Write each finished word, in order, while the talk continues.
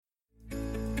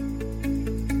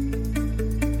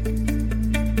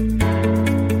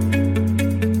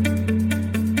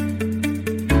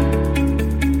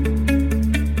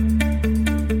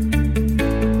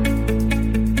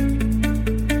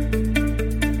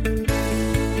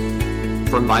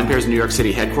From VinePair's New York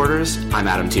City headquarters, I'm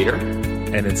Adam Teeter.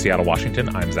 And in Seattle,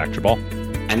 Washington, I'm Zach Jabal.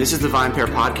 And this is the VinePair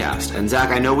podcast. And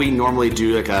Zach, I know we normally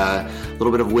do like a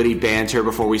little bit of witty banter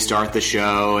before we start the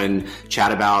show and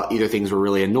chat about either things we're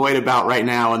really annoyed about right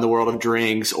now in the world of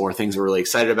drinks or things we're really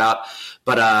excited about.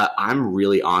 But I'm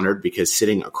really honored because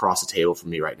sitting across the table from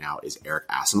me right now is Eric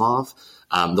Asimov,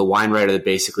 the wine writer that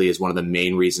basically is one of the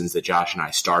main reasons that Josh and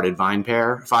I started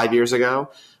VinePair 5 years ago.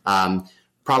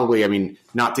 Probably, I mean,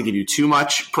 not to give you too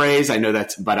much praise, I know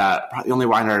that's, but probably the only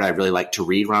wine writer I really liked to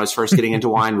read when I was first getting into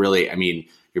wine. Really, I mean,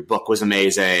 your book was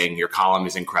amazing. Your column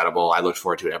is incredible. I looked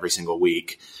forward to it every single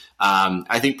week.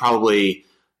 I think probably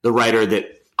the writer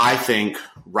that I think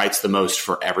writes the most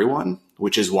for everyone,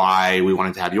 which is why we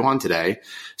wanted to have you on today.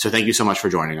 So thank you so much for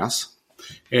joining us.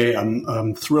 Hey,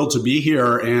 I'm thrilled to be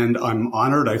here, and I'm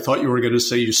honored. I thought you were going to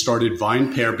say you started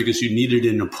VinePair because you needed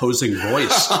an opposing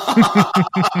voice.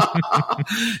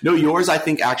 No, yours, I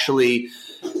think, actually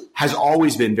has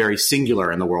always been very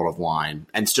singular in the world of wine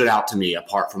and stood out to me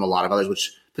apart from a lot of others,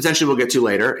 which potentially we'll get to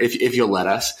later if you'll let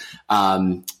us,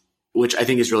 which I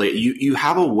think is really, you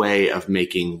have a way of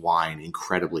making wine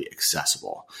incredibly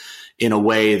accessible in a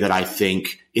way that I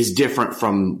think is different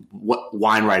from what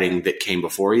wine writing that came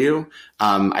before you.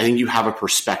 I think you have a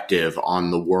perspective on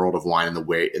the world of wine and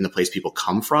the place people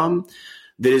come from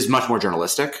that is much more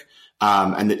journalistic,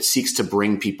 and that seeks to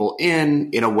bring people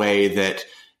in a way that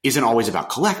isn't always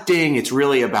about collecting. It's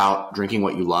really about drinking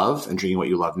what you love and drinking what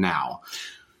you love now.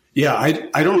 Yeah,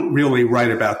 I don't really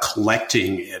write about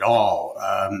collecting at all.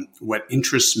 What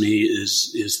interests me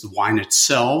is the wine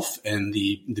itself and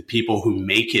the people who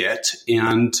make it,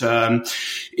 and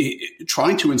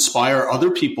trying to inspire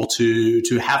other people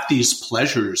to have these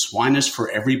pleasures. Wine is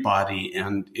for everybody,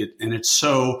 and it's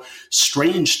so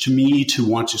strange to me to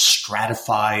want to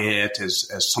stratify it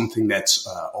as something that's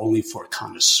only for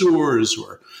connoisseurs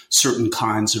or certain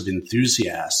kinds of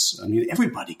enthusiasts. I mean,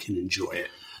 everybody can enjoy it.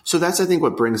 So that's, I think,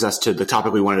 what brings us to the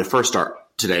topic we wanted to first start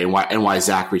today, and why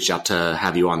Zach reached out to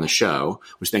have you on the show,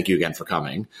 which thank you again for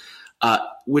coming,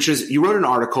 which is you wrote an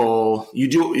article.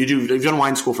 You've done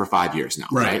wine school for 5 years now,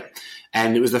 right?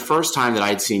 And it was the first time that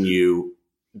I'd seen you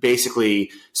basically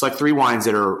select 3 wines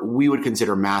that we would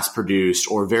consider mass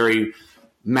produced or very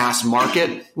mass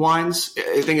market wines,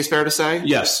 I think is fair to say.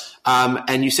 Yes.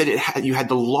 And you said you had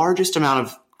the largest amount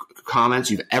of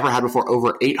comments you've ever had before,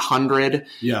 over 800.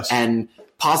 Yes. And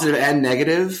positive and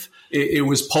negative. It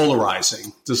was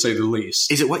polarizing, to say the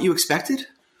least. Is it what you expected?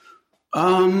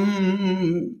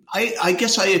 I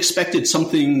guess I expected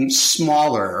something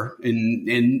smaller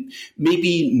and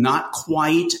maybe not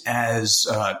quite as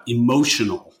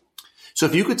emotional. So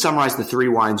if you could summarize the 3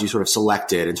 wines you sort of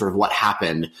selected and sort of what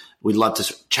happened, we'd love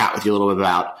to chat with you a little bit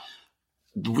about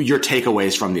your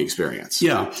takeaways from the experience.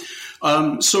 Yeah.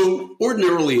 So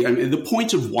ordinarily, I mean, the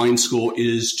point of wine school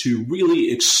is to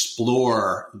really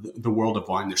explore the world of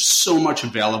wine. There's so much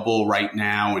available right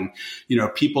now, and,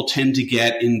 people tend to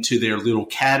get into their little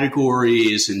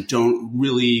categories and don't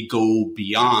really go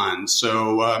beyond.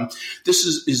 So, this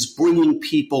is bringing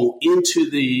people into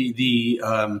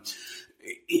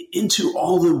into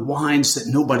all the wines that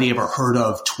nobody ever heard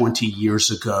of 20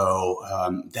 years ago,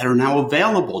 that are now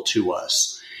available to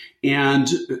us. And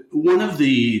one of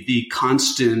the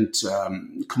constant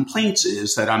complaints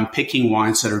is that I'm picking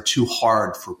wines that are too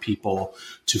hard for people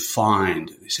to find.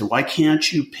 They say, why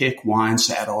can't you pick wines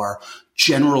that are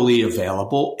generally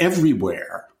available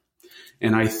everywhere?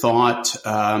 And I thought,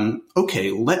 okay,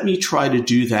 let me try to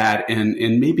do that.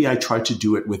 And maybe I tried to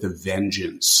do it with a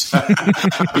vengeance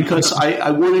because I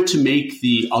wanted to make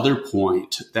the other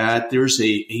point that there's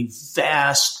a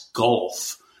vast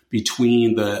gulf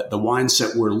between the wines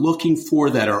that we're looking for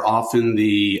that are often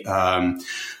the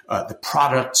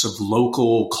products of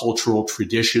local cultural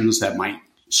traditions that might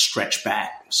stretch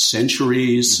back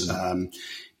centuries,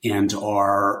 and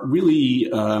are really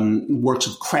works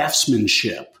of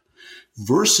craftsmanship,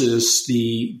 versus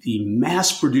the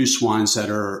mass-produced wines that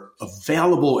are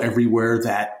available everywhere,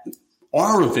 that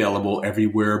are available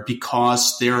everywhere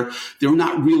because they're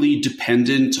not really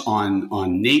dependent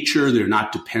on nature. They're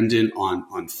not dependent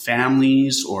on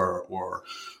families or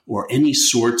any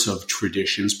sorts of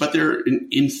traditions, but they're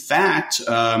in fact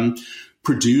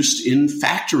produced in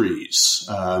factories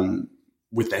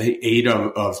with the aid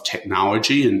of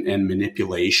technology and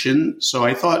manipulation. So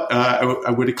I thought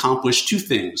I would accomplish 2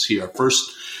 things here. First,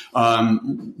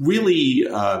 really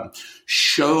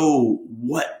show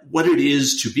what it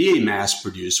is to be a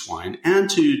mass-produced wine, and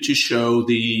to show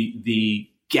the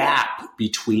gap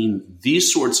between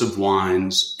these sorts of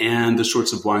wines and the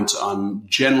sorts of wines I'm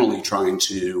generally trying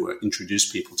to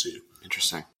introduce people to.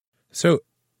 Interesting. So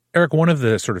Eric, one of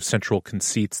the sort of central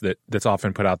conceits that's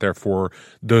often put out there for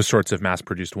those sorts of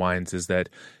mass-produced wines is that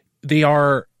they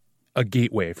are a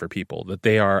gateway for people, that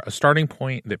they are a starting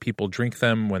point, that people drink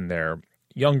them when they're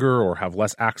younger or have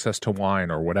less access to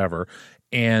wine or whatever,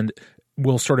 and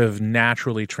will sort of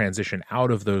naturally transition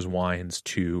out of those wines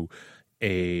to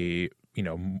a,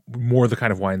 more the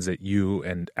kind of wines that you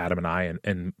and Adam and I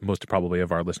and most probably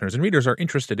of our listeners and readers are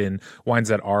interested in, wines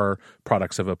that are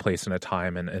products of a place and a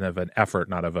time and of an effort,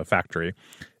 not of a factory.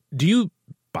 Do you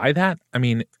buy that? I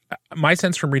mean, my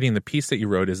sense from reading the piece that you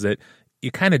wrote is that you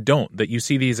kind of don't, that you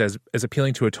see these as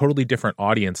appealing to a totally different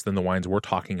audience than the wines we're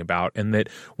talking about, and that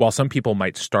while some people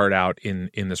might start out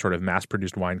in the sort of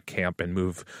mass-produced wine camp and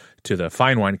move to the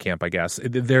fine wine camp, I guess,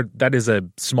 that is a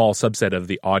small subset of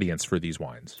the audience for these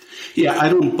wines. Yeah, I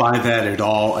don't buy that at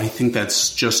all. I think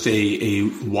that's just a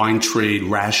wine trade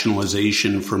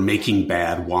rationalization for making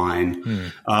bad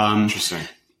wine. Interesting.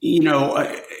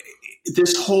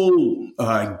 This whole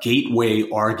gateway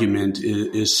argument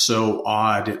is so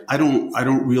odd. I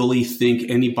don't really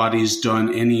think anybody's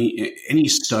done any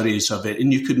studies of it.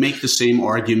 And you could make the same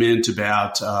argument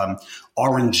about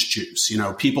orange juice.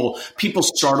 People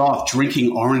start off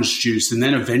drinking orange juice and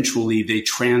then eventually they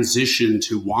transition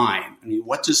to wine. I mean,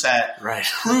 what does that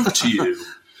prove to you?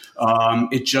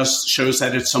 It just shows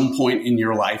that at some point in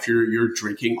your life, you're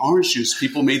drinking orange juice.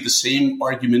 People made the same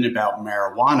argument about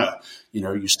marijuana.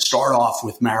 You start off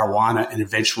with marijuana and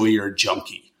eventually you're a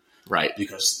junkie. Right.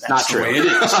 Because that's the way it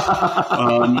is.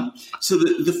 So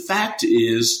the fact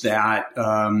is that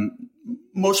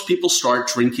most people start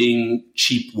drinking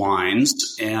cheap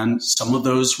wines, and some of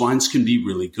those wines can be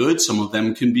really good. Some of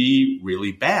them can be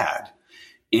really bad.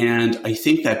 And I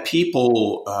think that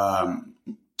people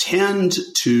tend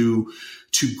to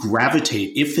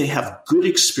gravitate if they have good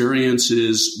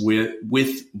experiences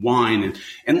with wine.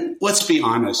 And let's be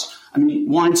honest, I mean,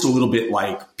 wine's a little bit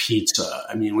like pizza.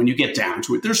 I mean, when you get down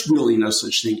to it, there's really no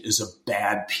such thing as a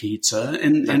bad pizza.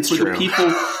 And for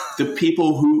the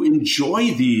people who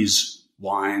enjoy these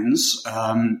wines,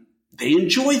 they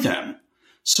enjoy them.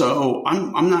 So I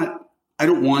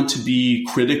don't want to be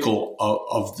critical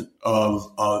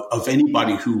of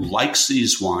anybody who likes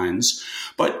these wines,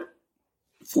 but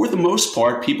for the most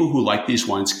part, people who like these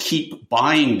wines keep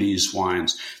buying these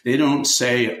wines. They don't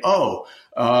say, the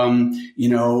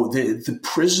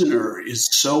Prisoner is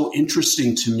so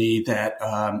interesting to me that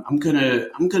I'm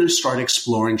gonna start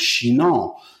exploring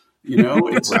Chinon.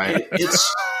 It's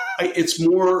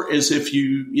more as if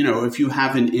you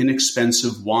have an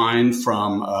inexpensive wine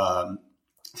from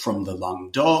the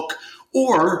Languedoc,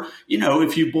 or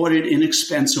if you bought an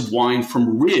inexpensive wine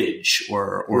from Ridge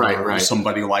or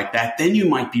somebody like that, then you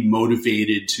might be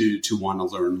motivated to want to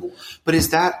learn more. But is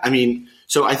that,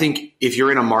 so I think if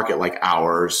you're in a market like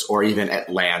ours, or even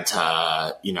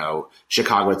Atlanta,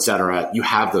 Chicago, et cetera, you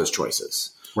have those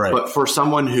choices. Right. But for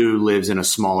someone who lives in a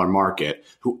smaller market,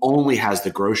 who only has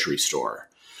the grocery store,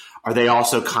 are they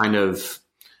also kind of,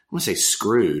 I want to say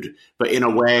screwed, but in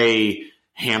a way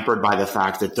hampered by the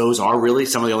fact that those are really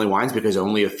some of the only wines because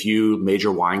only a few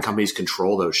major wine companies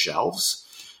control those shelves?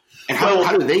 And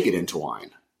how do they get into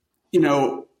wine?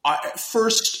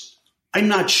 First, I'm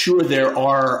not sure there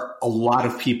are a lot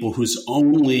of people whose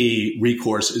only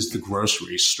recourse is the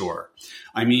grocery store.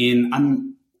 I mean,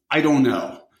 I don't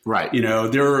know. Right.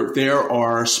 There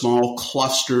are small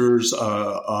clusters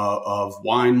of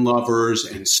wine lovers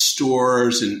and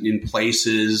stores in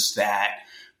places that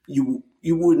you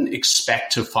wouldn't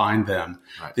expect to find them.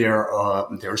 Right.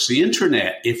 There's the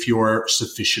internet if you're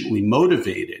sufficiently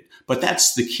motivated. But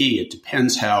that's the key. It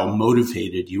depends how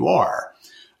motivated you are.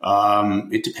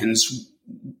 It depends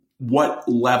what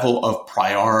level of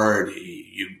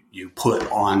priority you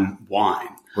put on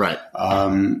wine. Right.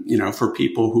 For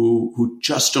people who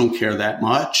just don't care that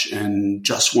much and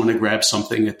just want to grab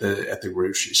something at the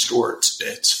grocery store,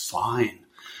 it's fine.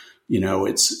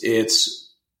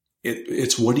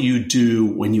 It's what do you do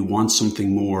when you want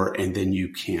something more and then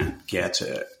you can't get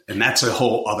it? And that's a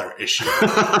whole other issue.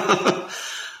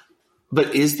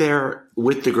 But is there,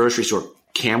 with the grocery store,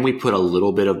 can we put a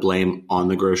little bit of blame on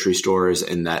the grocery stores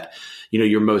in that,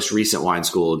 your most recent Wine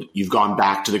School, you've gone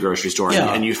back to the grocery store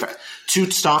and you to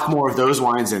stock more of those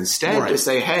wines instead, to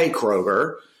say, hey,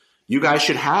 Kroger, you guys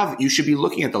should be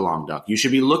looking at the Languedoc. You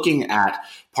should be looking at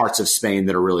parts of Spain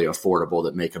that are really affordable,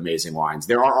 that make amazing wines.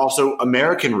 There are also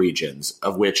American regions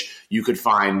of which you could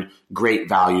find great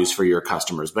values for your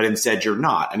customers, but instead you're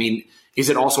not. I mean, is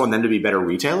it also on them to be better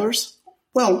retailers?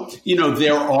 Well,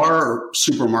 there are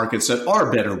supermarkets that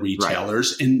are better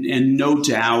retailers, right. and no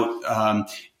doubt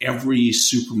every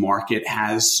supermarket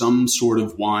has some sort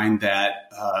of wine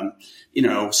that,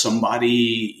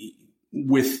 somebody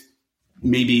with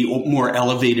maybe more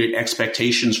elevated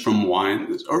expectations from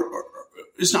wine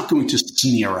is not going to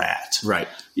sneer at. Right.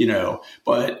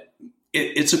 But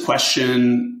it's a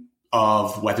question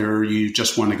of whether you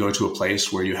just want to go to a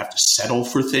place where you have to settle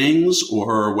for things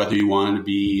or whether you want to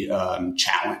be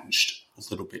challenged a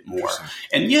little bit more.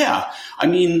 And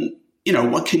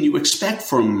what can you expect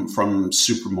from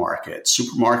supermarkets?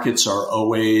 Supermarkets are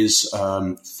always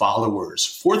followers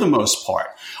for the most part.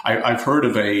 I've heard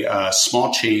of a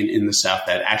small chain in the South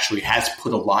that actually has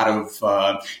put a lot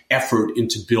of effort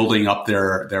into building up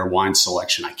their wine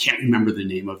selection. I can't remember the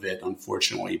name of it,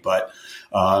 unfortunately, but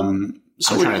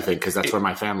so I'm trying to think because that's where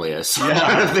my family is. So yeah. I'm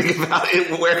trying to think about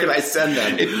it. Where can I send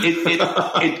them?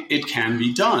 It can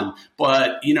be done,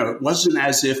 but it wasn't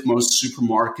as if most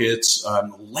supermarkets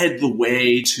led the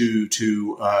way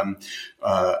to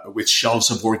with shelves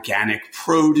of organic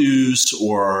produce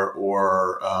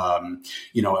or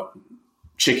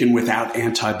chicken without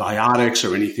antibiotics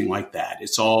or anything like that.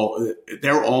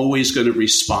 They're always going to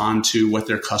respond to what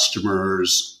their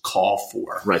customers call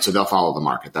for. Right. So they'll follow the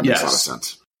market. That makes a lot of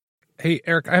sense. Hey,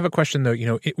 Eric, I have a question, though.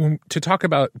 To talk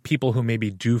about people who maybe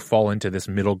do fall into this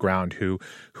middle ground,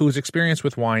 whose experience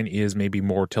with wine is maybe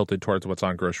more tilted towards what's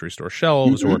on grocery store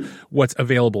shelves or what's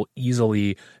available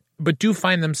easily, but do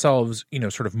find themselves,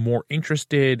 sort of more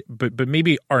interested, but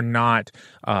maybe are not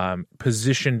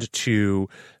positioned to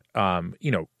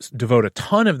devote a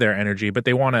ton of their energy, but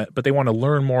they want to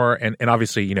learn more. And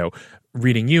obviously,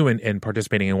 reading you and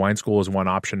participating in wine school is one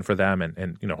option for them.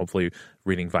 And hopefully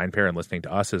reading VinePair and listening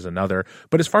to us is another.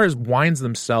 But as far as wines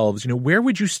themselves, where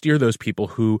would you steer those people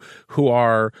who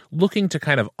are looking to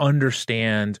kind of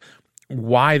understand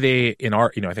why they,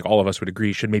 I think all of us would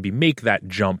agree, should maybe make that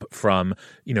jump from,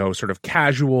 sort of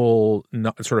casual,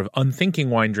 sort of unthinking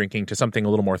wine drinking to something a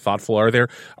little more thoughtful? Are there,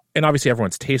 and obviously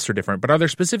everyone's tastes are different, but are there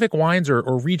specific wines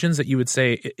or regions that you would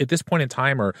say at this point in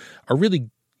time are really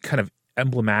kind of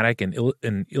emblematic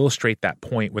and illustrate that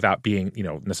point without being,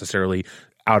 necessarily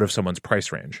out of someone's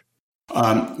price range?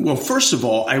 Well, first of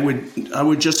all, I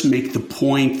would just make the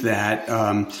point that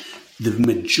the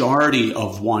majority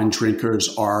of wine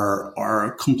drinkers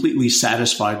are completely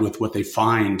satisfied with what they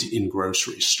find in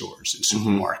grocery stores and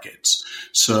supermarkets.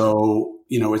 So,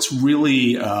 it's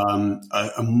really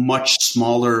a much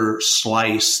smaller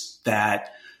slice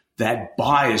that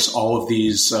buys all of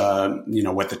these,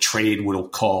 what the trade will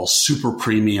call super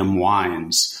premium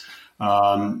wines.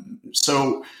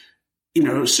 So,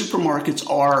 supermarkets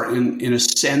are in a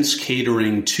sense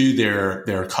catering to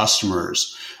their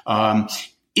customers.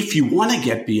 If you want to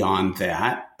get beyond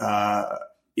that,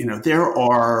 there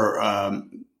are,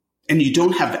 and you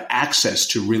don't have access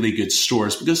to really good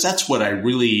stores, because that's what I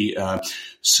really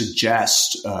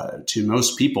suggest to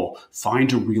most people.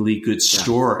 Find a really good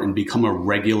store and become a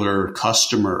regular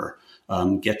customer,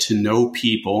 get to know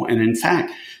people. And in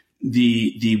fact,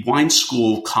 the wine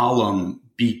school column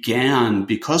began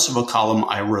because of a column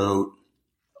I wrote,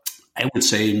 I would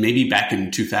say maybe back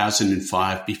in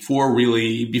 2005,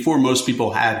 before most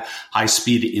people had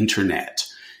high-speed internet.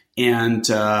 And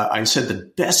I said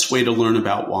the best way to learn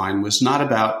about wine was not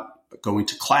about going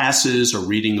to classes or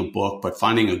reading a book, but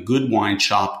finding a good wine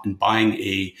shop and buying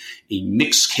a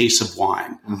mixed case of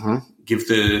wine. Give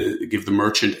the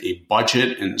merchant a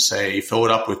budget and say, fill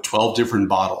it up with 12 different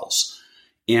bottles.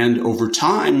 And over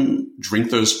time,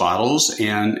 drink those bottles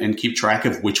and keep track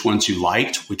of which ones you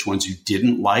liked, which ones you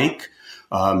didn't like.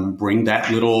 Bring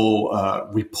that little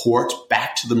report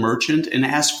back to the merchant and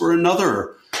ask for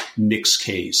another mixed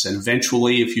case. And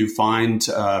eventually, if you find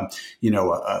a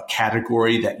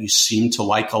category that you seem to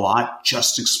like a lot,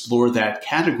 just explore that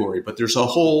category. But there's a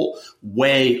whole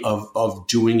way of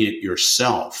doing it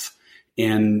yourself.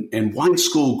 And wine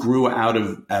school grew out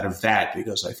of that,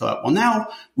 because I thought, well, now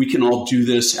we can all do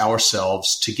this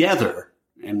ourselves together,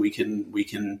 and we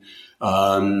can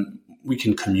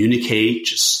communicate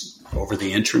just over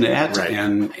the internet, right.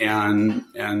 and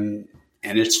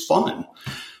it's fun.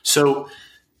 So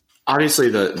obviously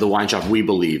the wine shop, we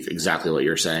believe exactly what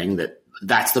you're saying,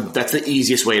 that's the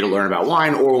easiest way to learn about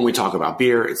wine. Or when we talk about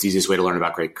beer, it's the easiest way to learn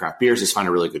about great craft beers is find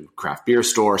a really good craft beer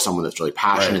store, someone that's really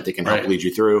passionate that can help lead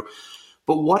you through.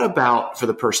 But what about for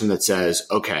the person that says,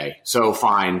 okay, so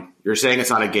fine, you're saying it's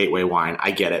not a gateway wine.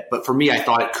 I get it. But for me, I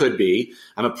thought it could be.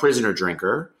 I'm a prisoner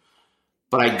drinker,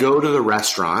 but I go to the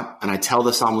restaurant and I tell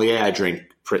the sommelier I drink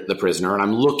the prisoner and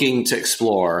I'm looking to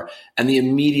explore. And the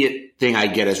immediate thing I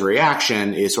get as a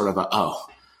reaction is sort of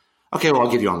okay, well,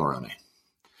 I'll give you Amarone.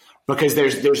 Because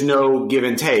there's no give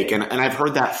and take. And I've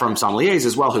heard that from sommeliers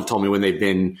as well, who've told me when they've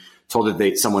been told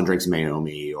that someone drinks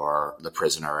Meiomi or The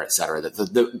Prisoner, et cetera, that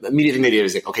the immediate thing they do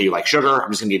is like, okay, you like sugar,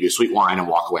 I'm just going to give you a sweet wine and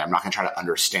walk away. I'm not going to try to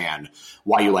understand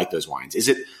why you like those wines.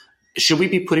 Should we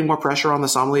be putting more pressure on the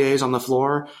sommeliers on the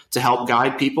floor to help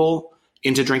guide people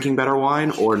into drinking better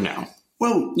wine, or no?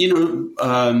 Well,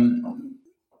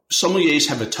 sommeliers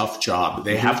have a tough job.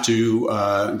 They have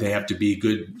to be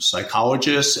good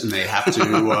psychologists, and they have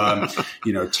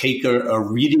to, take a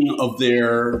reading of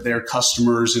their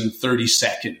customers in 30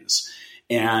 seconds.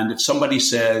 And if somebody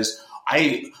says,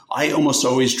 I almost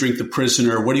always drink The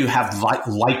Prisoner, what do you have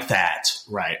like that?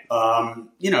 Right.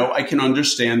 I can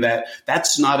understand that.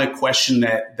 That's not a question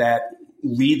that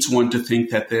leads one to think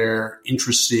that they're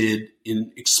interested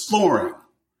in exploring.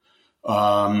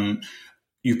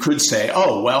 You could say,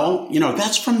 oh, well,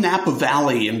 that's from Napa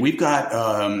Valley, and we've got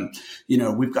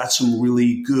some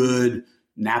really good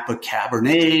Napa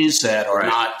Cabernets that are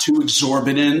not too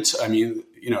exorbitant. I mean,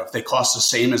 if they cost the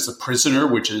same as The Prisoner,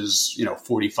 which is,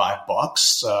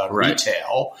 $45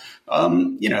 retail,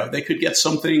 they could get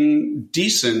something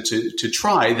decent to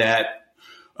try that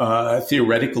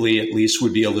theoretically at least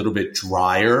would be a little bit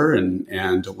drier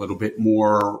and a little bit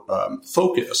more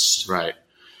focused. Right.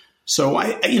 So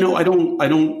I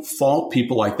don't fault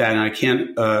people like that, and I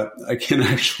can't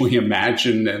actually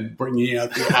imagine them bringing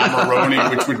out the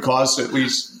Amarone, which would cost at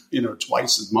least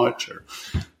twice as much. Or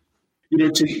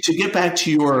to get back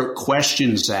to your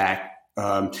question, Zach,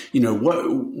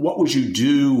 what would you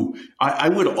do? I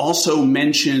would also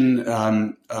mention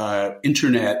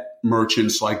internet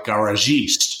merchants like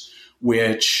Garagiste,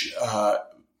 which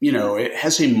it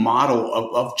has a model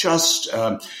of just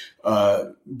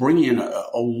bringing in a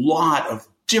lot of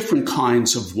different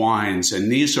kinds of wines,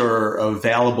 and these are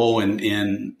available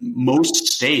in most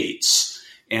states.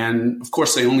 And of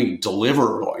course, they only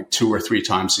deliver like 2 or 3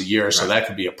 times a year, so that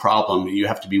could be a problem. You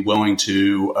have to be willing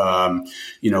to,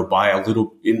 buy a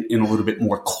little in a little bit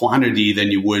more quantity than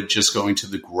you would just going to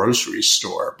the grocery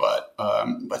store.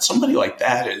 But somebody like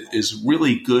that is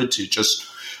really good to just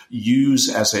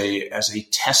use as a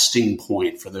testing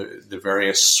point for the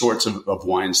various sorts of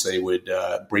wines they would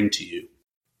bring to you.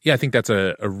 Yeah, I think that's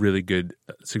a really good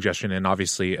suggestion, and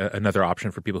obviously another option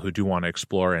for people who do want to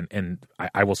explore. And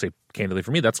I will say candidly,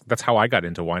 for me, that's how I got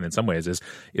into wine in some ways is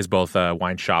both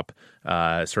wine shop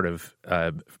sort of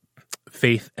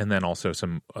faith, and then also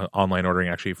some online ordering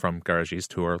actually from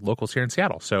Garagiste, who are locals here in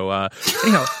Seattle. So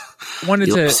anyhow, wanted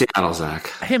you to love Seattle, Zach.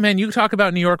 Hey man, you talk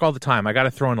about New York all the time. I got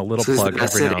to throw in a little plug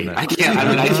every now and then. I can't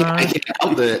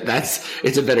help it.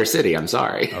 It's a better city. I'm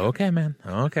sorry. Okay, man.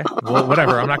 Okay. Well,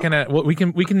 whatever. I'm not gonna. Well, we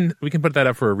can put that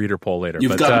up for a reader poll later.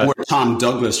 You've got more Tom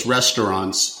Douglas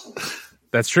restaurants.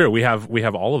 That's true. We have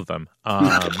all of them.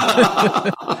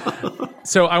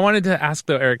 So I wanted to ask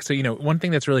though, Eric. So one thing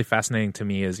that's really fascinating to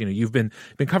me is you've been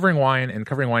covering wine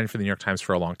for the New York Times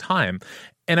for a long time,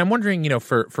 and I'm wondering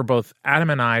for both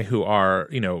Adam and I, who are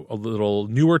a little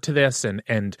newer to this and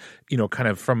kind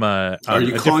of from a are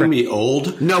you calling me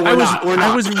old? No, we're not.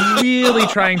 I was really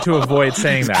trying to avoid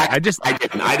saying that.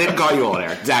 I didn't call you old,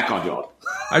 Eric. Zach called you old.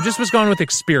 I just was going with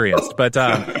experienced, but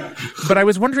I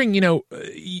was wondering,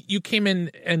 you came in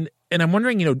and I'm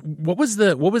wondering, what was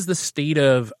the state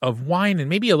of wine and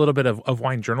maybe a little bit of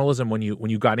wine journalism when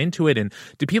you got into it, and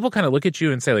did people kind of look at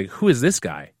you and say like, who is this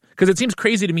guy? Because it seems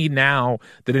crazy to me now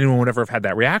that anyone would ever have had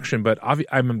that reaction, but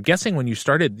I'm guessing when you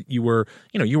started, you were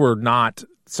not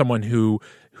someone who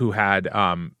had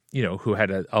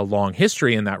a long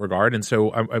history in that regard, and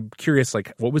so I'm curious,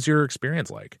 like, what was your experience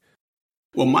like?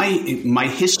 Well, my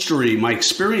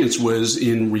experience was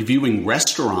in reviewing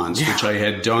restaurants, which I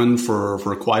had done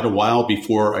for quite a while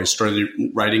before I started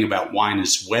writing about wine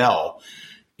as well.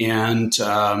 And,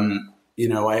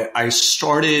 I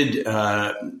started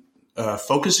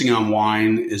focusing on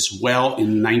wine as well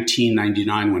in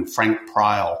 1999 when Frank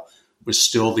Pryle was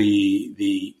still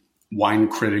the wine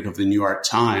critic of the New York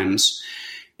Times.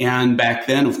 And back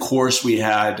then, of course, we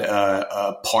had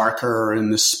Parker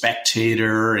and The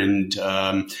Spectator, and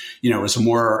it was a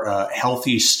more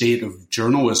healthy state of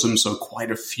journalism. So quite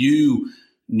a few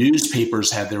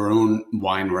newspapers had their own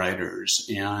wine writers,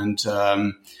 and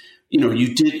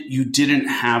you didn't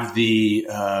have the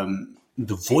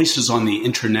voices on the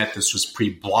internet. This was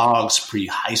pre-blogs,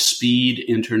 pre-high-speed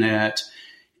internet,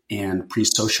 and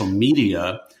pre-social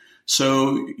media.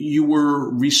 So you were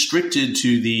restricted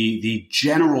to the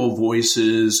general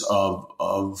voices of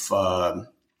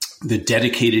the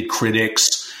dedicated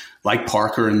critics like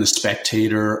Parker and The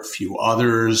Spectator, a few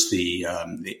others, the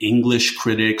English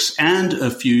critics, and a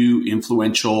few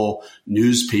influential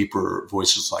newspaper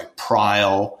voices like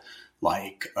Pryle,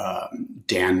 like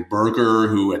Dan Berger,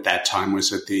 who at that time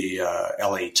was at the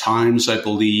LA Times, I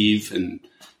believe, and,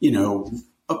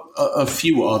 a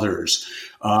few others.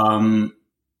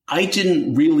 I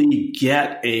didn't really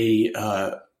get a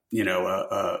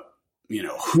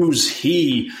who's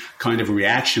he kind of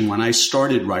reaction when I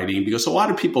started writing, because a lot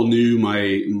of people knew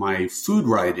my food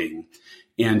writing,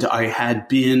 and I had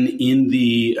been in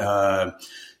the,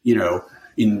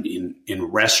 in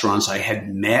restaurants. I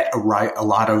had met a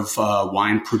lot of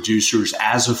wine producers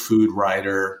as a food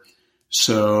writer.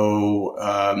 So,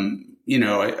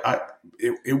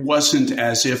 it wasn't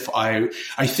as if I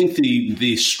think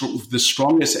the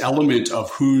strongest element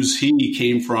of who's he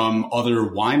came from other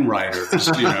wine writers,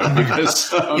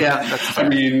 because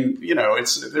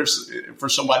there's for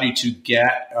somebody to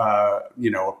get a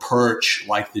perch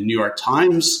like the New York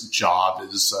Times job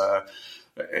is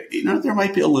there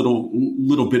might be a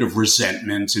little bit of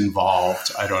resentment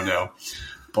involved. I don't know,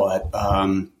 but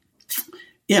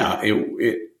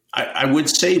I would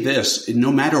say this: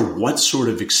 no matter what sort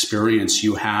of experience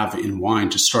you have in wine,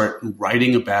 to start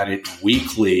writing about it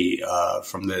weekly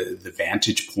from the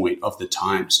vantage point of the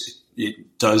Times,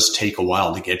 it does take a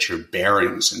while to get your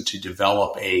bearings and to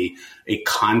develop a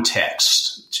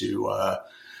context to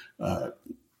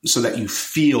so that you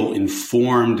feel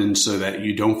informed and so that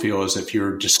you don't feel as if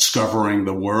you're discovering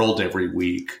the world every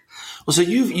week. Well, so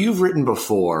you've written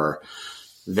before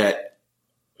that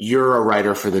you're a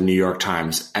writer for the New York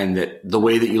Times, and that the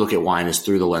way that you look at wine is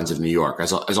through the lens of New York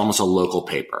as almost a local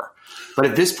paper. But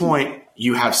at this point,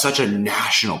 you have such a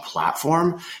national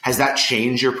platform. Has that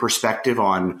changed your perspective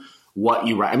on what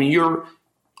you write? I mean, you're,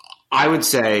 I would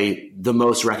say, the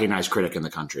most recognized critic in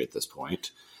the country at this point,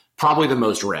 probably the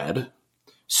most read.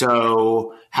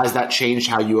 So has that changed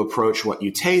how you approach what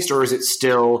you taste, or is it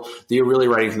still that you're really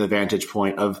writing from the vantage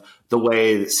point of the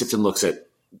way that Sifton looks at,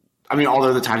 I mean,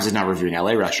 although the Times is now reviewing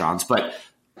LA restaurants, but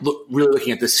really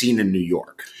looking at the scene in New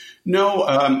York? No,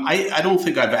 I don't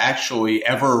think I've actually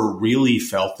ever really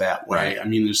felt that way. Right. I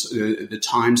mean, the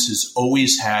Times has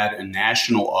always had a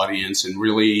national audience, and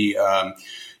really, now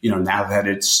that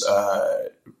it's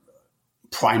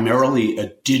primarily a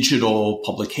digital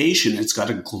publication, it's got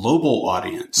a global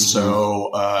audience.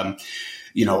 Mm-hmm. So,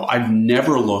 I've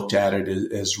never looked at it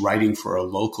as writing for a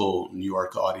local New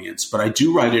York audience, but I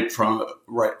do write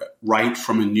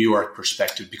from a New York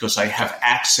perspective because I have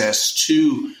access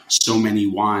to so many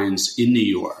wines in New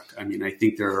York. I mean, I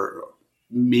think there are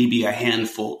maybe a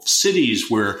handful of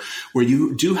cities where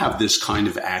you do have this kind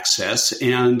of access,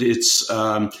 and it's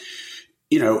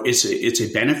it's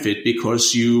a benefit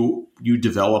because you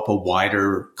develop a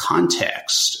wider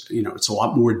context. It's a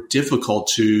lot more difficult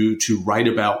to write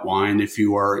about wine if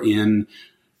you are in,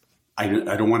 I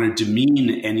don't want to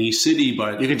demean any city,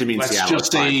 but you can demean let's Seattle,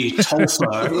 just say Tulsa.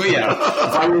 Yeah,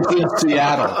 if I was in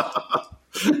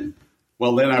Seattle,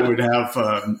 well, then I would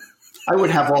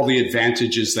have all the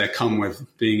advantages that come with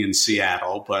being in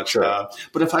Seattle. But sure.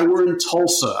 But if I were in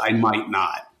Tulsa, I might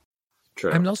not.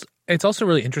 True. It's also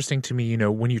really interesting to me,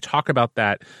 when you talk about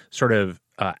that sort of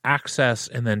access,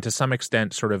 and then to some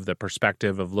extent sort of the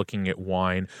perspective of looking at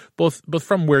wine, both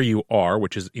from where you are,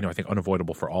 which is, I think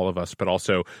unavoidable for all of us, but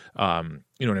also, an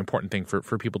important thing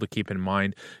for people to keep in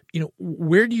mind.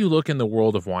 Where do you look in the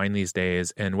world of wine these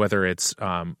days, and whether it's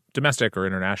domestic or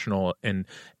international, and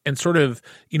sort of,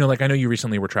 like I know you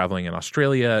recently were traveling in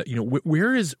Australia,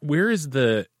 where is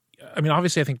the, I mean,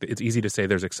 obviously, I think it's easy to say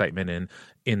there's excitement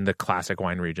in the classic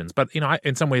wine regions, but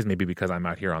in some ways, maybe because I'm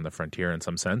out here on the frontier in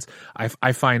some sense,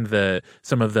 I find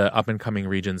some of the up and coming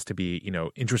regions to be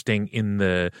interesting in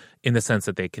the sense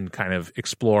that they can kind of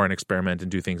explore and experiment and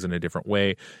do things in a different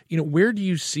way. Where do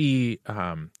you see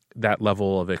that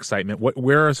level of excitement?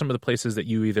 Where are some of the places that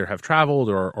you either have traveled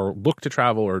or look to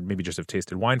travel, or maybe just have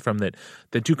tasted wine from that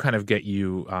do kind of get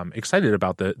you excited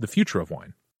about the future of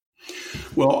wine?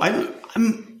 Well,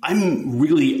 I'm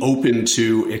really open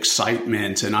to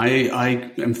excitement, and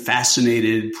I am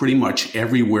fascinated pretty much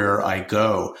everywhere I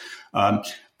go.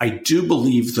 I do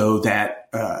believe, though, that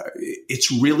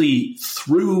it's really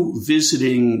through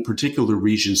visiting particular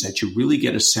regions that you really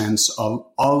get a sense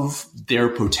of their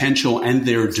potential and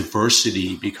their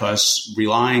diversity, because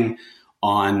relying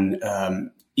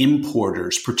on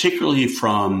importers, particularly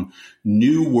from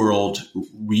New World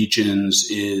regions,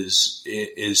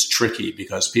 is tricky,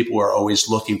 because people are always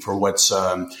looking for what's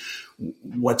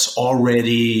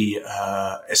already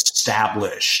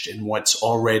established and what's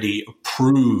already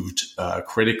approved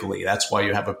critically. That's why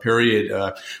you have a period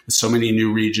with so many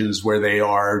new regions where they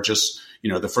are just,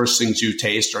 the first things you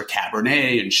taste are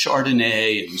Cabernet and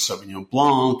Chardonnay and Sauvignon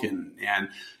Blanc and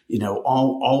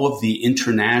all of the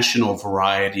international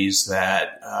varieties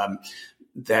that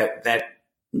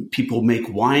people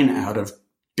make wine out of,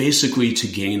 basically to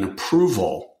gain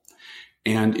approval.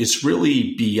 And it's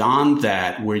really beyond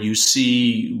that where you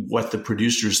see what the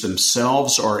producers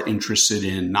themselves are interested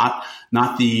in, not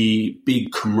the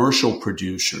big commercial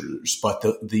producers, but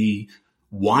the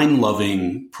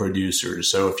wine-loving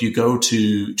producers. So if you go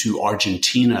to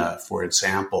Argentina, for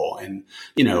example, and,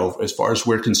 as far as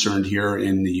we're concerned here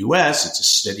in the U.S., it's a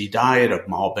steady diet of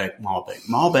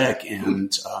Malbec,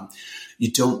 and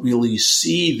you don't really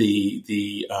see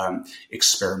the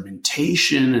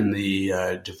experimentation and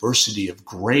the diversity of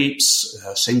grapes.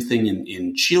 Same thing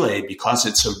in Chile, because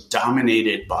it's so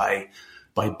dominated by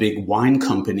big wine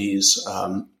companies.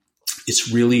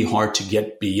 It's really hard to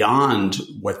get beyond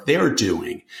what they're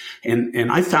doing.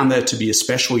 And I found that to be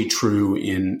especially true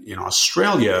in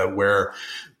Australia, where,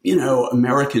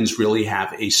 Americans really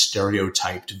have a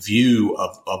stereotyped view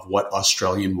of what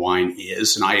Australian wine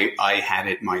is. And I had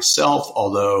it myself,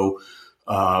 although,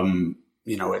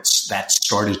 that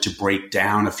started to break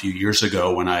down a few years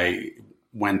ago when I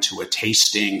went to a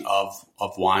tasting of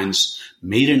wines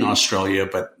made in Australia,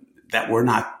 but that were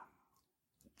not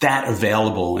that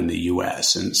available in the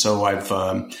U.S. And so I've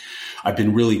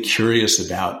been really curious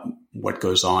about what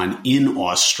goes on in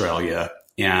Australia,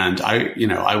 and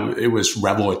it was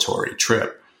revelatory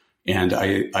trip, and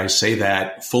I say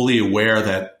that fully aware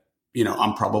that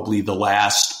I'm probably the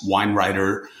last wine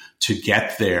writer to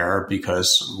get there,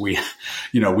 because we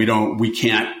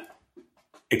can't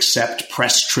accept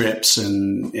press trips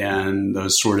and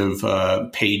those sort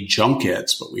of paid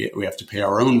junkets, but we have to pay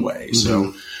our own way.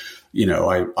 Mm-hmm. So.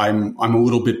 I'm a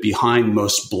little bit behind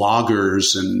most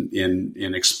bloggers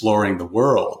in exploring the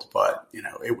world, but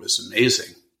it was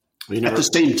amazing. At the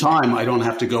same time, I don't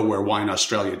have to go where Wine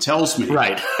Australia tells me.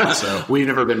 Right. So we've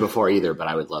never been before either, but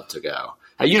I would love to go.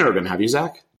 You've never been, have you,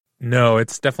 Zach? No,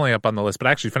 it's definitely up on the list, but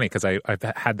actually funny because I've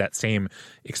had that same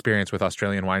experience with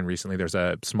Australian wine recently. There's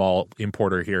a small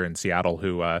importer here in Seattle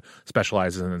who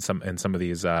specializes in some of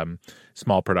these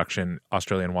small production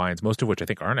Australian wines, most of which I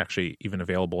think aren't actually even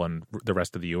available in the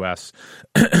rest of the U.S.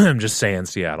 I'm just saying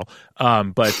Seattle,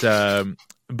 but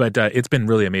it's been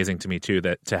really amazing to me too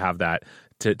to have that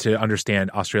to understand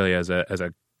Australia as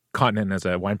a continent, as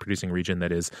a wine producing region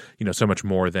that is, so much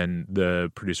more than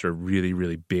the producer of really,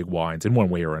 really big wines in one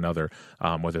way or another,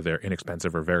 whether they're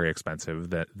inexpensive or very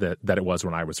expensive, that it was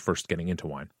when I was first getting into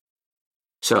wine.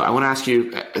 So I want to ask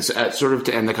you, sort of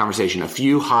to end the conversation, a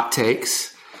few hot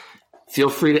takes. Feel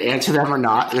free to answer them or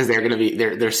not, because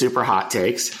they're super hot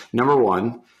takes. Number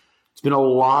one, there's been a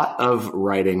lot of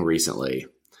writing recently,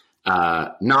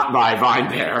 not by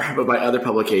VinePair, but by other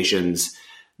publications,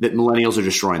 that millennials are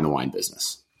destroying the wine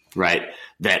business. Right?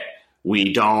 That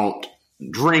we don't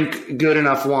drink good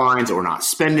enough wines, or we're not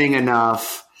spending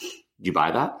enough. Do you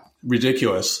buy that?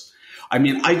 Ridiculous. I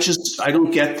mean, I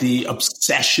don't get the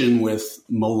obsession with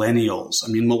millennials. I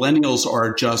mean, millennials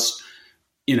are just,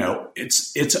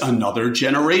 it's another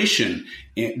generation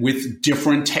with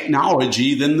different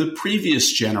technology than the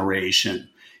previous generation.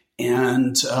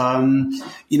 And,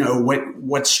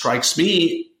 what strikes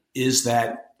me is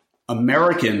that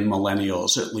American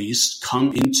millennials, at least, come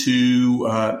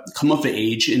of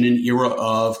age in an era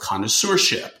of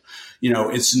connoisseurship.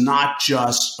 It's not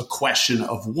just a question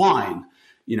of wine.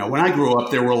 When I grew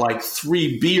up, there were like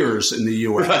 3 beers in the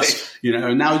U.S.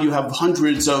 Right. Now you have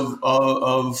hundreds of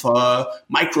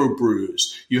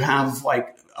microbrews. You have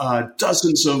like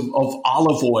dozens of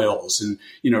olive oils and,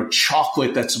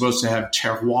 chocolate that's supposed to have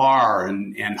terroir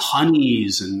and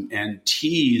honeys and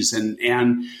teas. And,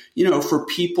 for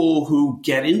people who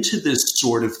get into this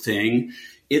sort of thing,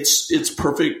 it's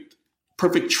perfect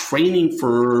training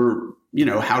for,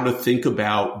 how to think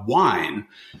about wine.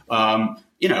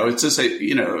 It's just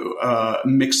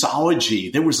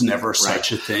mixology. There was never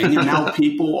such a thing. And now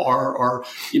people are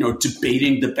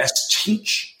debating the best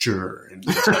tincture, and,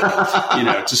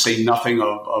 to say nothing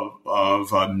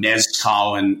of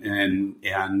mezcal and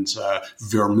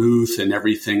vermouth and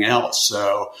everything else.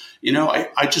 So,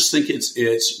 I just think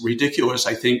it's ridiculous.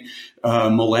 I think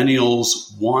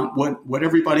millennials want what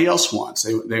everybody else wants.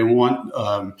 They want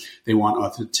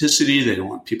authenticity. They don't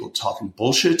want people talking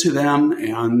bullshit to them,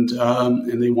 and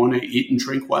they want to eat and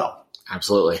drink well.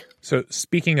 Absolutely. So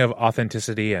speaking of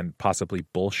authenticity and possibly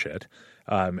bullshit,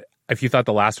 if you thought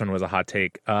the last one was a hot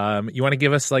take, you want to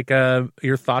give us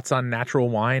your thoughts on natural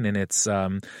wine and its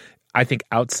I think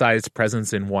outsized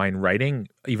presence in wine writing,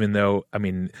 even though,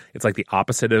 it's like the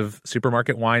opposite of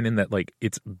supermarket wine in that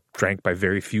it's drank by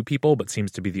very few people, but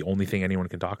seems to be the only thing anyone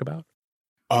can talk about.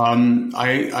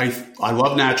 I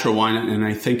love natural wine, and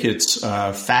I think it's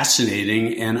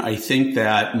fascinating. And I think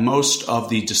that most of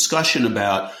the discussion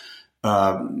about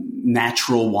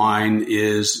natural wine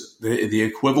is the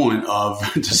equivalent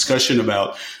of discussion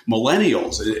about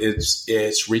millennials.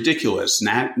 It's ridiculous.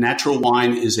 Natural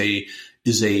wine is a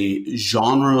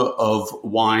genre of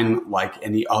wine like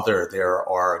any other. There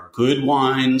are good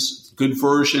wines, good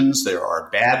versions. There are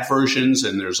bad versions,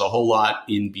 and there's a whole lot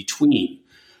in between.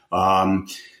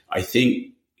 I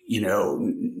think,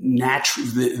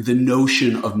 the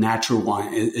notion of natural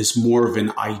wine is more of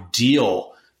an ideal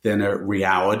than a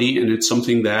reality, and it's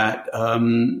something that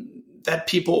that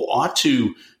people ought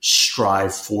to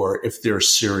strive for if they're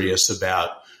serious about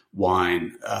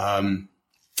wine.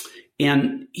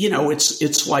 And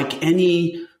it's like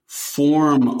any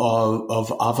form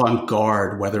of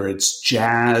avant-garde, whether it's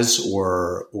jazz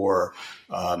or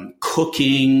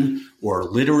cooking or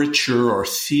literature or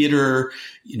theater.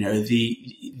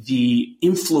 The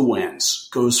influence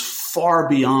goes far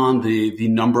beyond the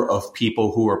number of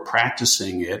people who are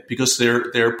practicing it, because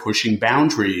they're pushing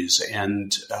boundaries.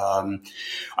 And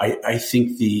I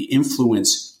think the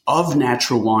influence of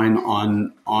natural wine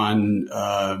on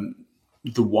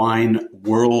the wine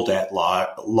world at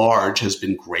large has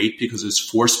been great, because it's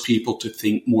forced people to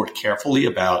think more carefully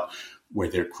about where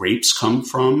their grapes come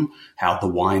from, how the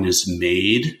wine is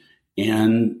made,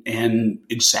 and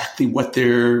exactly what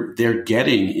they're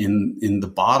getting in the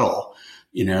bottle.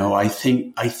 I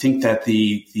think that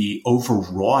the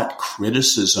overwrought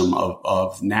criticism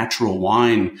of natural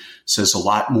wine says a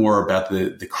lot more about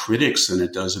the critics than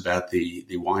it does about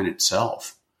the wine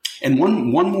itself. And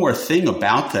one more thing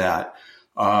about that,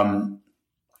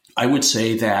 I would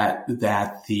say that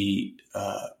the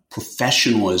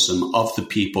professionalism of the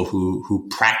people who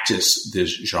practice this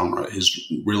genre is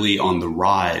really on the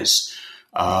rise.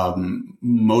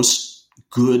 Most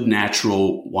good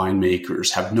natural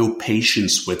winemakers have no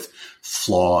patience with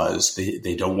flaws.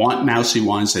 They don't want mousy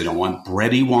wines. They don't want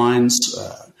bready wines.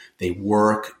 They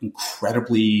work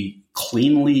incredibly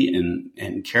cleanly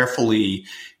and carefully.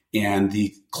 And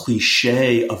the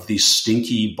cliche of the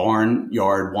stinky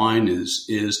barnyard wine is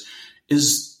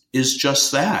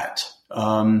just that.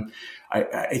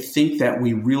 I think that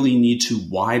we really need to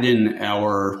widen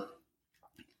our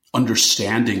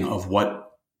understanding of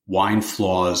what wine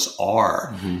flaws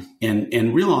are,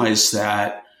 and realize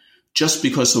that just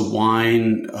because the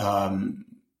wine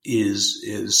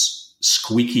is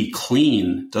squeaky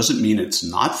clean doesn't mean it's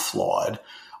not flawed.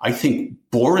 I think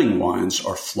boring wines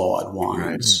are flawed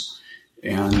wines.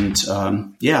 Right. And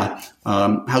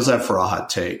how's that for a hot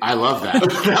take? I love that.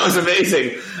 That was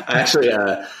amazing. Actually,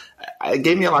 it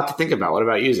gave me a lot to think about. What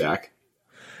about you, Zach?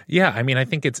 Yeah, I mean, I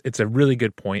think it's a really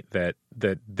good point that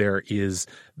there is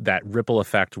that ripple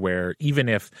effect where even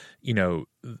if,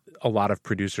 a lot of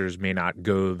producers may not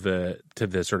go to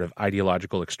the sort of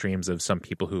ideological extremes of some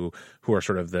people who are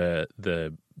sort of the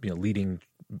leading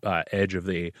edge of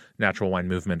the natural wine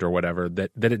movement or whatever,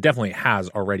 that it definitely has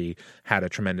already had a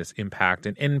tremendous impact.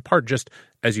 And in part, just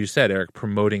as you said, Eric,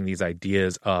 promoting these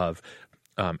ideas of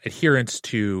adherence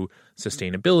to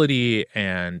sustainability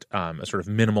and a sort of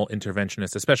minimal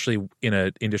interventionist, especially in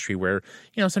an industry where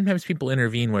sometimes people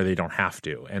intervene where they don't have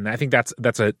to. And I think that's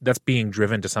being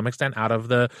driven to some extent out of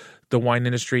the wine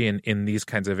industry in these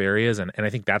kinds of areas. And I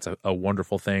think that's a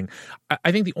wonderful thing.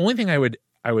 I think the only thing I would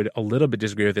a little bit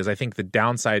disagree with is I think the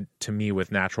downside to me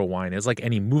with natural wine is, like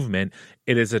any movement,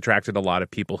 it has attracted a lot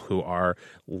of people who are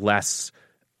less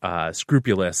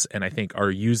scrupulous, and I think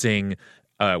are using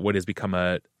what has become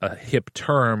a hip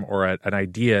term or an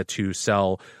idea to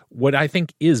sell what I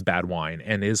think is bad wine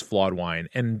and is flawed wine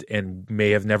and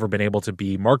may have never been able to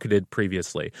be marketed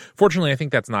previously. Fortunately, I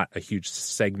think that's not a huge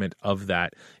segment of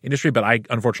that industry, but I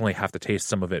unfortunately have to taste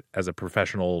some of it as a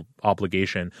professional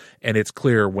obligation. And it's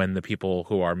clear when the people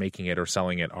who are making it or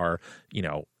selling it are,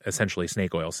 essentially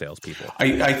snake oil salespeople.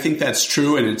 I think that's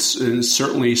true, and it's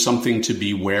certainly something to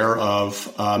be aware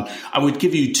of. I would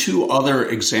give you two other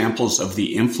examples of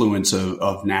the influence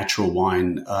of natural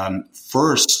wine.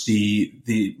 First,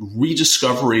 the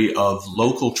rediscovery of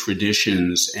local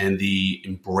traditions and the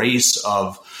embrace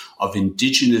of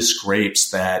indigenous grapes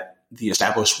that the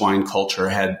established wine culture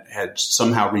had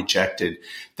somehow rejected.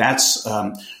 That's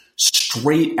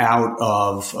straight out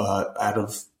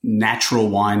of natural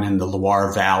wine in the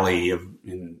Loire Valley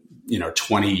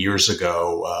 20 years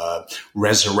ago,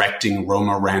 resurrecting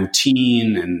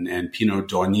Romorantin and Pinot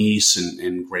d'Ornis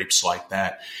and grapes like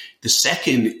that. The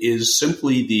second is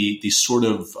simply the sort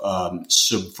of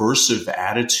subversive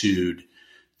attitude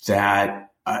that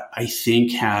I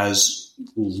think has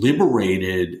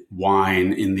liberated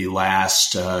wine in the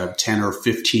last 10 or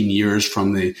 15 years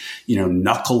from the,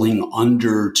 knuckling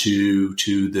under to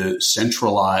the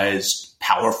centralized,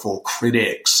 powerful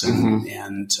critics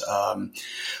and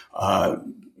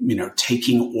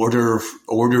taking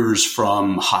orders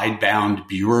from hidebound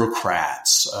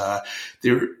bureaucrats.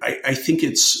 I think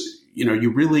it's,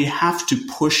 you really have to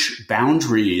push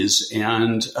boundaries,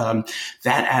 and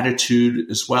that attitude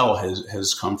as well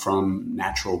has come from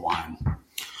natural wine.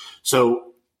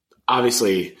 So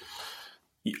obviously,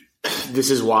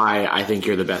 this is why I think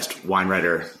you're the best wine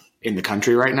writer in the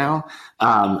country right now.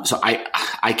 So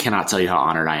I cannot tell you how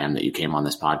honored I am that you came on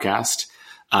this podcast.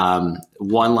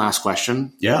 One last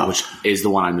question, which is the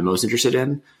one I'm the most interested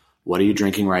in. What are you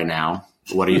drinking right now?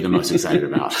 What are you the most excited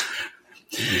about?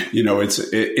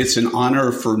 It's an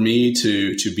honor for me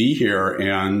to be here.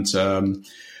 And, a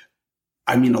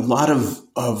lot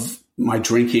of my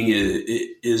drinking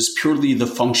is purely the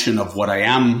function of what I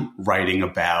am writing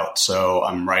about. So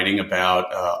I'm writing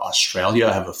about, Australia.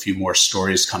 I have a few more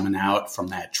stories coming out from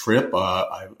that trip.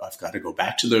 I've got to go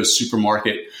back to those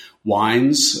supermarket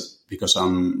wines because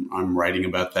I'm writing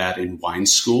about that in wine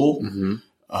school.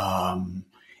 And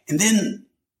then,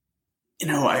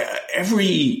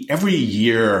 every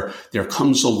year there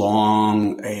comes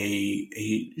along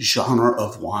a genre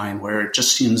of wine where it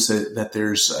just seems that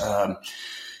there's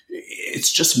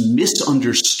it's just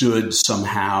misunderstood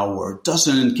somehow, or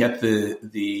doesn't get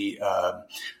the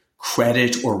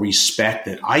credit or respect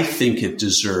that I think it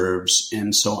deserves.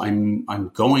 And so I'm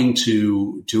going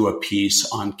to do a piece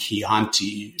on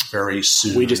Chianti very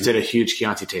soon. We just did a huge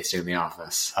Chianti tasting in the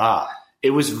office.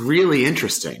 It was really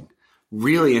interesting.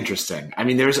 Really interesting. I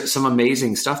mean, there's some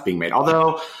amazing stuff being made.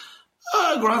 Although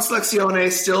Gran Selezione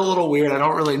is still a little weird. I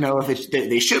don't really know if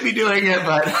they should be doing it,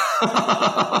 but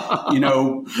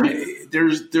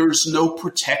there's no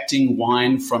protecting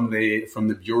wine from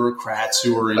the bureaucrats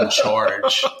who are in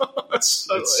charge.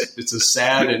 It's a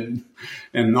sad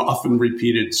and often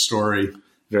repeated story.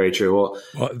 Very true.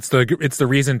 Well, it's the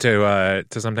reason to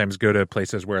sometimes go to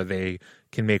places where they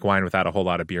can make wine without a whole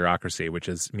lot of bureaucracy, which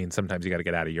means sometimes you got to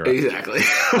get out of Europe. Exactly.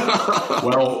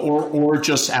 Well, or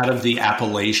just out of the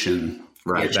appellation,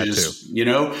 right? Which is,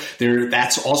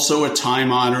 that's also a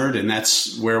time honored, and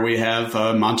that's where we have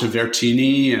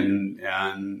Montevertini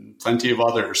and plenty of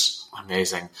others.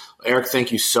 Amazing. Eric,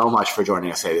 thank you so much for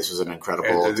joining us today. This was an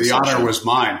incredible The honor was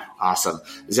mine. Awesome.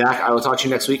 Zach, I will talk to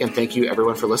you next week, and thank you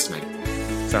everyone for listening.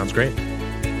 Sounds great.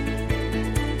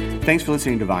 Thanks for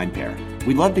listening to VinePair.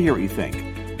 We'd love to hear what you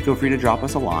think. Feel free to drop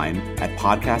us a line at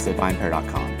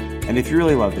podcast@vinepair.com. And if you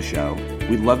really love the show,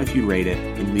 we'd love if you'd rate it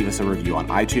and leave us a review on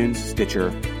iTunes, Stitcher,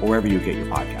 or wherever you get your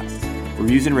podcasts.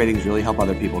 Reviews and ratings really help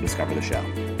other people discover the show.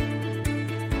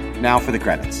 Now for the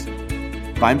credits.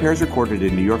 VinePair is recorded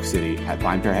in New York City at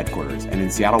VinePair headquarters and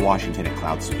in Seattle, Washington at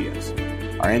Cloud Studios.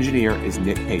 Our engineer is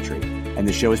Nick Patry, and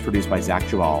the show is produced by Zach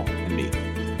Jawal and me.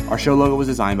 Our show logo was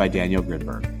designed by Daniel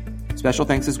Gridberg. Special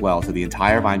thanks as well to the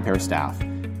entire VinePair staff,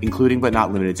 including but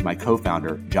not limited to my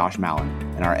co-founder, Josh Mallon,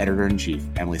 and our editor-in-chief,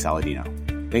 Emily Saladino.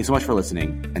 Thanks so much for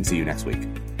listening, and see you next week.